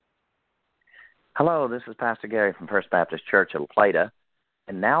Hello, this is Pastor Gary from First Baptist Church of La Plata,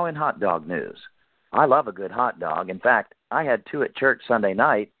 and now in hot dog news. I love a good hot dog. In fact, I had two at church Sunday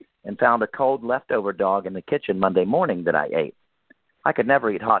night and found a cold leftover dog in the kitchen Monday morning that I ate. I could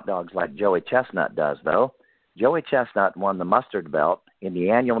never eat hot dogs like Joey Chestnut does, though. Joey Chestnut won the mustard belt in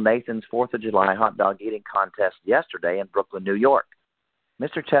the annual Nathan's 4th of July hot dog eating contest yesterday in Brooklyn, New York.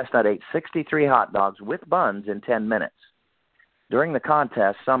 Mr. Chestnut ate 63 hot dogs with buns in 10 minutes. During the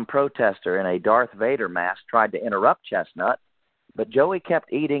contest, some protester in a Darth Vader mask tried to interrupt Chestnut, but Joey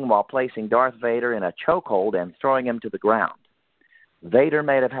kept eating while placing Darth Vader in a chokehold and throwing him to the ground. Vader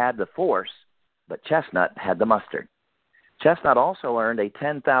may have had the force, but Chestnut had the mustard. Chestnut also earned a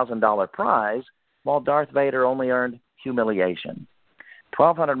 $10,000 prize, while Darth Vader only earned humiliation.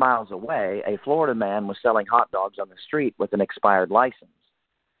 1,200 miles away, a Florida man was selling hot dogs on the street with an expired license.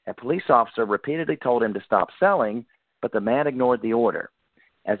 A police officer repeatedly told him to stop selling, but the man ignored the order.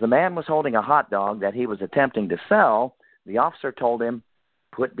 As the man was holding a hot dog that he was attempting to sell, the officer told him,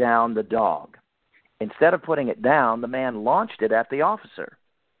 "Put down the dog." Instead of putting it down, the man launched it at the officer.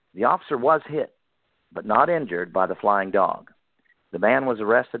 The officer was hit, but not injured by the flying dog. The man was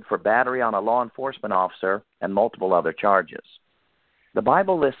arrested for battery on a law enforcement officer and multiple other charges. The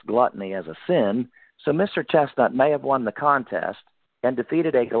Bible lists gluttony as a sin, so Mr. Chestnut may have won the contest and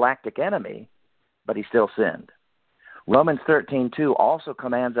defeated a galactic enemy, but he still sinned. Romans 13:2 also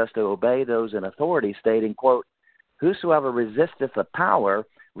commands us to obey those in authority, stating, quote, "Whosoever resisteth the power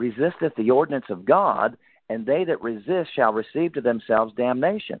resisteth the ordinance of God, and they that resist shall receive to themselves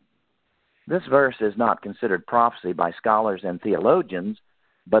damnation." This verse is not considered prophecy by scholars and theologians,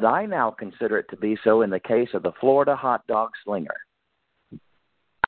 but I now consider it to be so in the case of the Florida hot dog slinger.